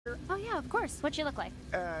Oh, yeah, of course. What'd she look like?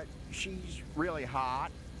 She's really hot.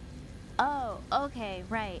 Oh, okay,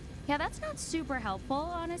 right. Yeah, that's not super helpful,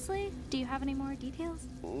 honestly. Do you have any more details?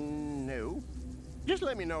 No. Just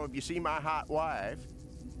let me know if you see my hot wife.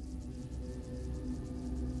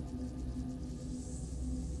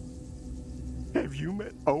 Have you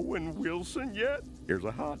met Owen Wilson yet? Here's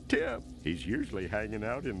a hot tip. He's usually hanging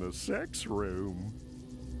out in the sex room.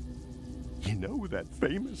 You know, that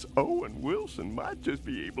famous Owen Wilson might just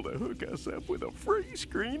be able to hook us up with a free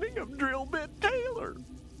screening of Drillbit Taylor.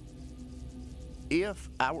 If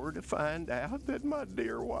I were to find out that my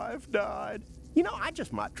dear wife died, I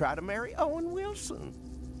just might try to marry Owen Wilson.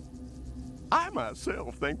 I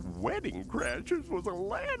myself think Wedding Crashers was a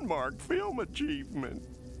landmark film achievement.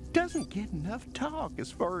 Doesn't get enough talk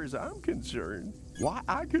as far as I'm concerned. Why,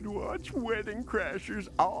 I could watch Wedding Crashers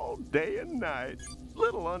all day and night.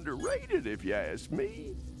 Little underrated if you ask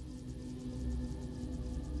me.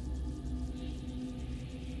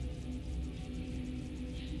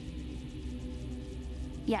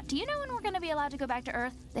 Yeah, do you know when we're gonna be allowed to go back to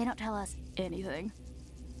Earth? They don't tell us anything.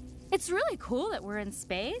 It's really cool that we're in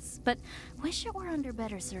space, but wish it were under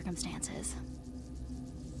better circumstances.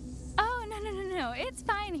 Oh, no, it's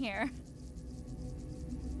fine here.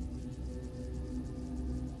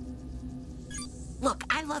 Look,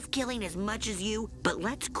 I love killing as much as you, but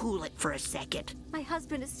let's cool it for a second. My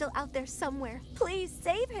husband is still out there somewhere. Please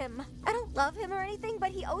save him. I don't love him or anything,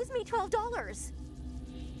 but he owes me $12.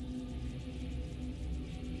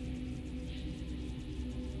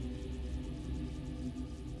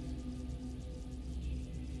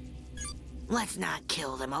 Let's not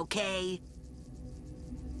kill them, okay?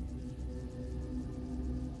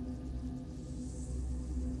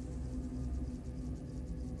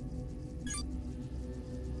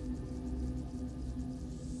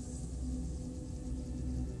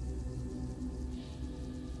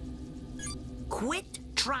 Quit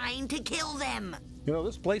trying to kill them! You know,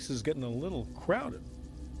 this place is getting a little crowded.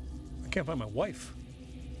 I can't find my wife.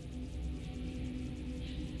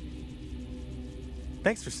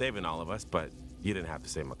 Thanks for saving all of us, but you didn't have to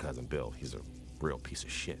save my cousin Bill. He's a real piece of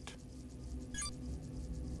shit.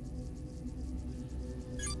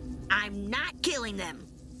 I'm not killing them!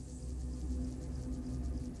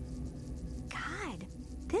 God,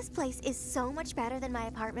 this place is so much better than my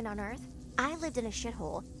apartment on Earth. I lived in a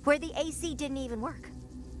shithole where the AC didn't even work.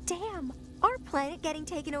 Damn, our planet getting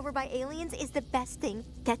taken over by aliens is the best thing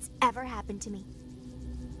that's ever happened to me.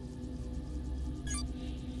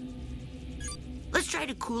 Let's try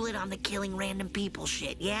to cool it on the killing random people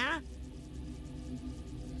shit, yeah?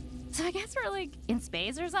 So I guess we're like in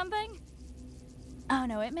space or something? Oh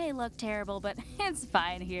no, it may look terrible, but it's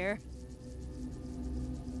fine here.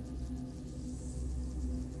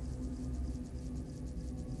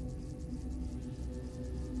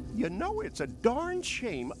 You know, it's a darn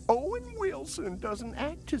shame Owen Wilson doesn't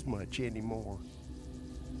act as much anymore.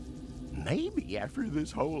 Maybe after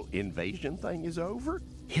this whole invasion thing is over,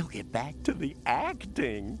 he'll get back to the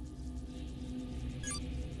acting.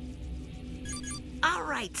 All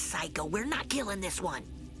right, Psycho, we're not killing this one.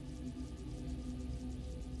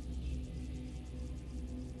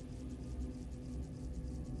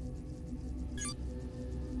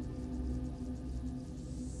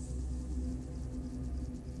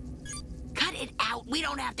 Cut it out. We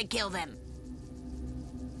don't have to kill them.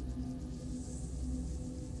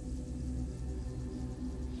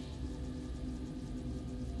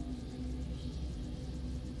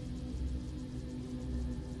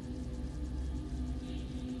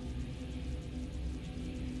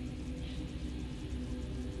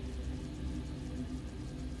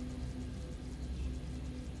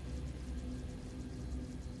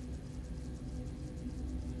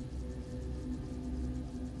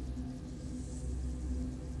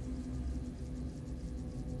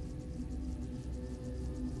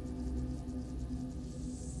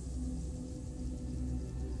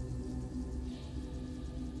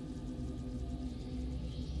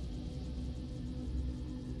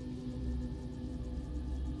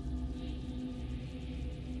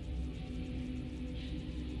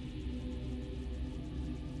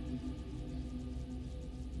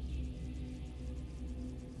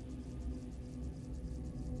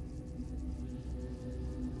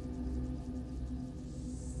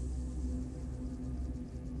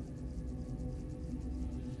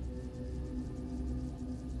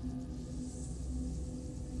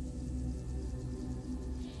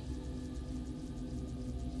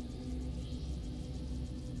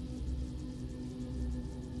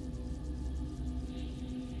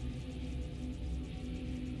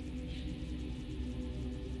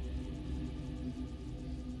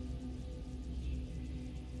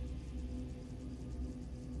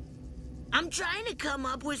 I'm trying to come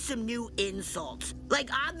up with some new insults. Like,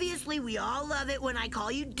 obviously, we all love it when I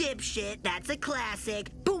call you dipshit. That's a classic.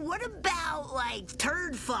 But what about, like,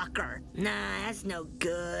 turd fucker? Nah, that's no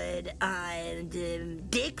good.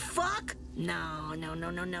 Dick fuck? No.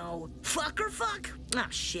 Fucker fuck? Oh,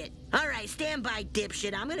 shit. All right, stand by,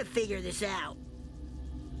 dipshit. I'm gonna figure this out.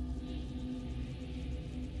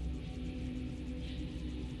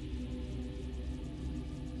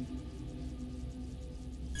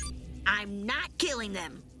 I'm not killing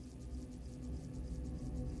them.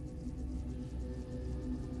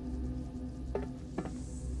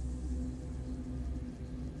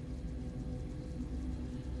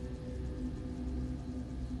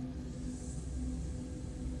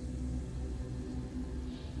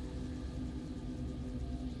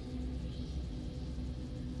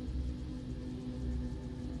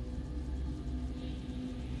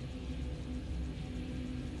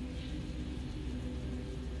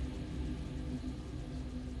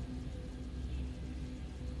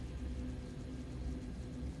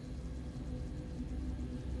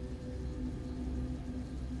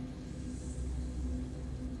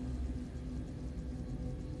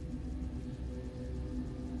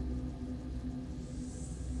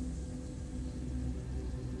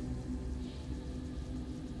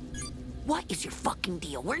 What is your fucking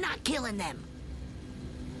deal? We're not killing them.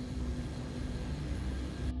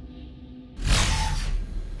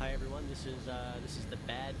 Hi everyone, this is the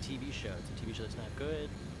bad TV show. It's a TV show that's not good.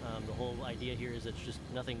 The whole idea here is that just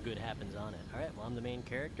nothing good happens on it. All right, well I'm the main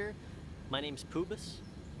character. My name's Poobus.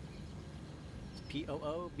 It's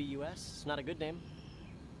Poobus. It's not a good name,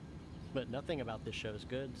 but nothing about this show is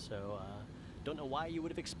good. So don't know why you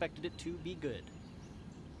would have expected it to be good.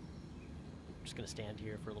 I'm just gonna stand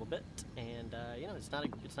here for a little bit, and you know, it's not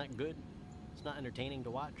good. It's not entertaining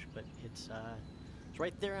to watch, but it's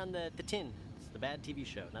right there on the tin. It's the bad TV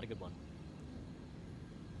show, not a good one.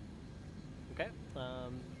 Okay,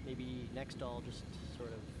 maybe next I'll just sort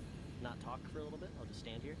of not talk for a little bit. I'll just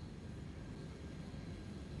stand here.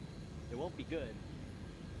 It won't be good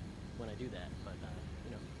when I do that, but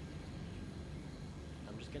you know,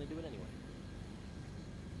 I'm just gonna do it anyway.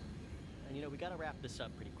 And you know, we gotta wrap this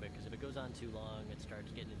up pretty quick, because if it goes on too long, it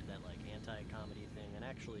starts getting into that like anti-comedy thing and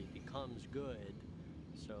actually becomes good.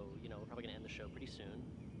 So, you know, we're probably gonna end the show pretty soon.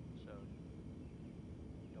 So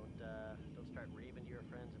don't start raving to your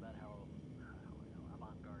friends about how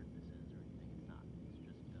avant-garde this is or anything. It's not. It's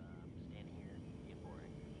just I'm just standing here being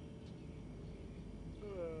boring.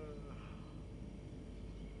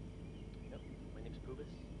 Yep, my name's Poobus.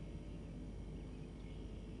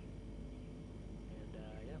 And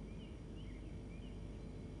yeah.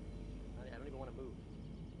 I don't even want to move.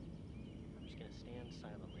 I'm just gonna stand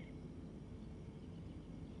silently.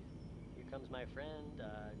 Here comes my friend,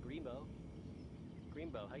 Greenbow.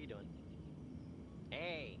 Greenbow, how you doing?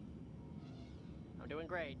 Hey! I'm doing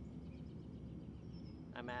great.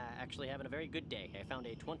 I'm actually having a very good day. I found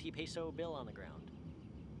a 20 peso bill on the ground.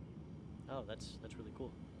 Oh, that's really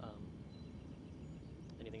cool.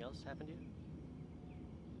 Anything else happen to you?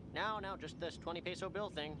 No, just this 20 peso bill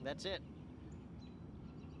thing. That's it.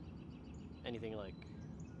 Anything like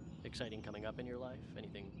exciting coming up in your life?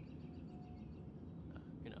 Anything,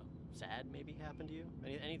 you know, sad maybe happened to you?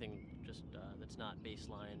 Anything just that's not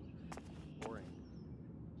baseline boring.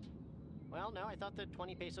 Well, no, I thought the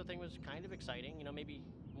 20 peso thing was kind of exciting. You know, maybe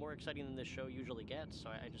more exciting than this show usually gets. So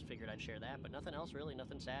I just figured I'd share that. But nothing else really.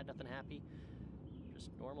 Nothing sad. Nothing happy. Just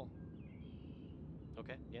normal.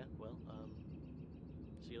 Okay. Yeah. Well.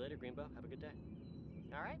 See you later, Greenbow. Have a good day.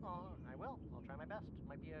 All right. Well, I will. I'll try my best.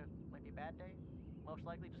 Might be a bad day. Most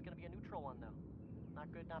likely just gonna be a neutral one though.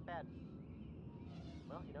 Not good. Not bad.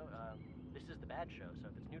 Well, you know, this is the bad show. So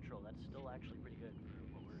if it's neutral, that's still actually pretty good for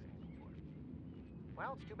what we're aiming for.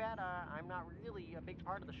 Well, it's too bad I'm not really a big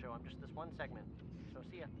part of the show. I'm just this one segment. So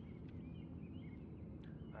see ya.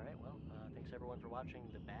 All right, well, thanks everyone for watching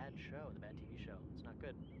the bad show, the bad TV show. It's not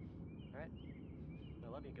good. All right, I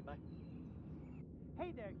love you. Goodbye.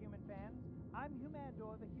 Hey there, human fans. I'm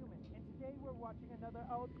Humandor the Human, and today we're watching another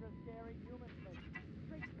ultra-scary human flick,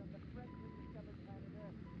 straight from the freshly discovered planet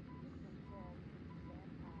Earth. This one called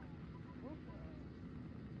Vampire.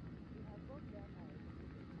 We have both vampires in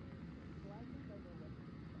this one, so I think I know what to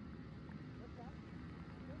expect. What's that?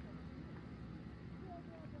 I don't know what to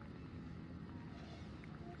expect.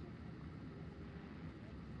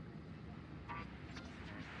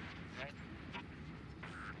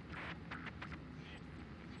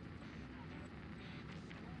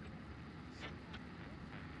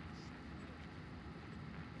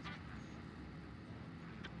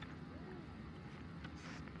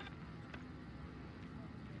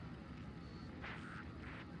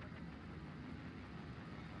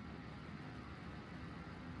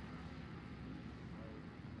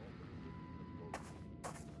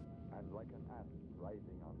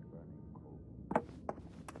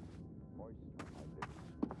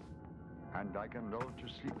 and I can lull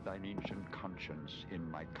to sleep thine ancient conscience in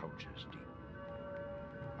my couches deep.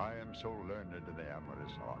 I am so learned in the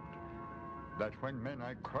amorous art, that when men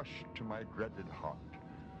I crush to my dreaded heart,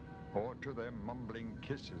 or to their mumbling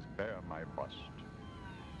kisses bear my bust,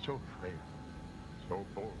 so frail, so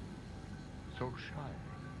bold, so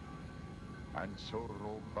shy, and so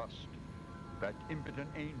robust, that impotent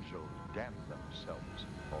angels damn themselves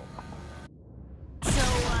all.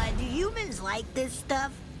 So, do humans like this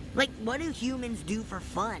stuff? Like, what do humans do for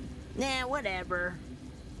fun? Nah, whatever.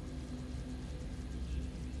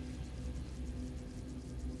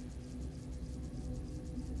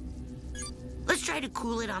 Let's try to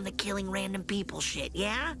cool it on the killing random people shit,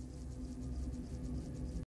 yeah?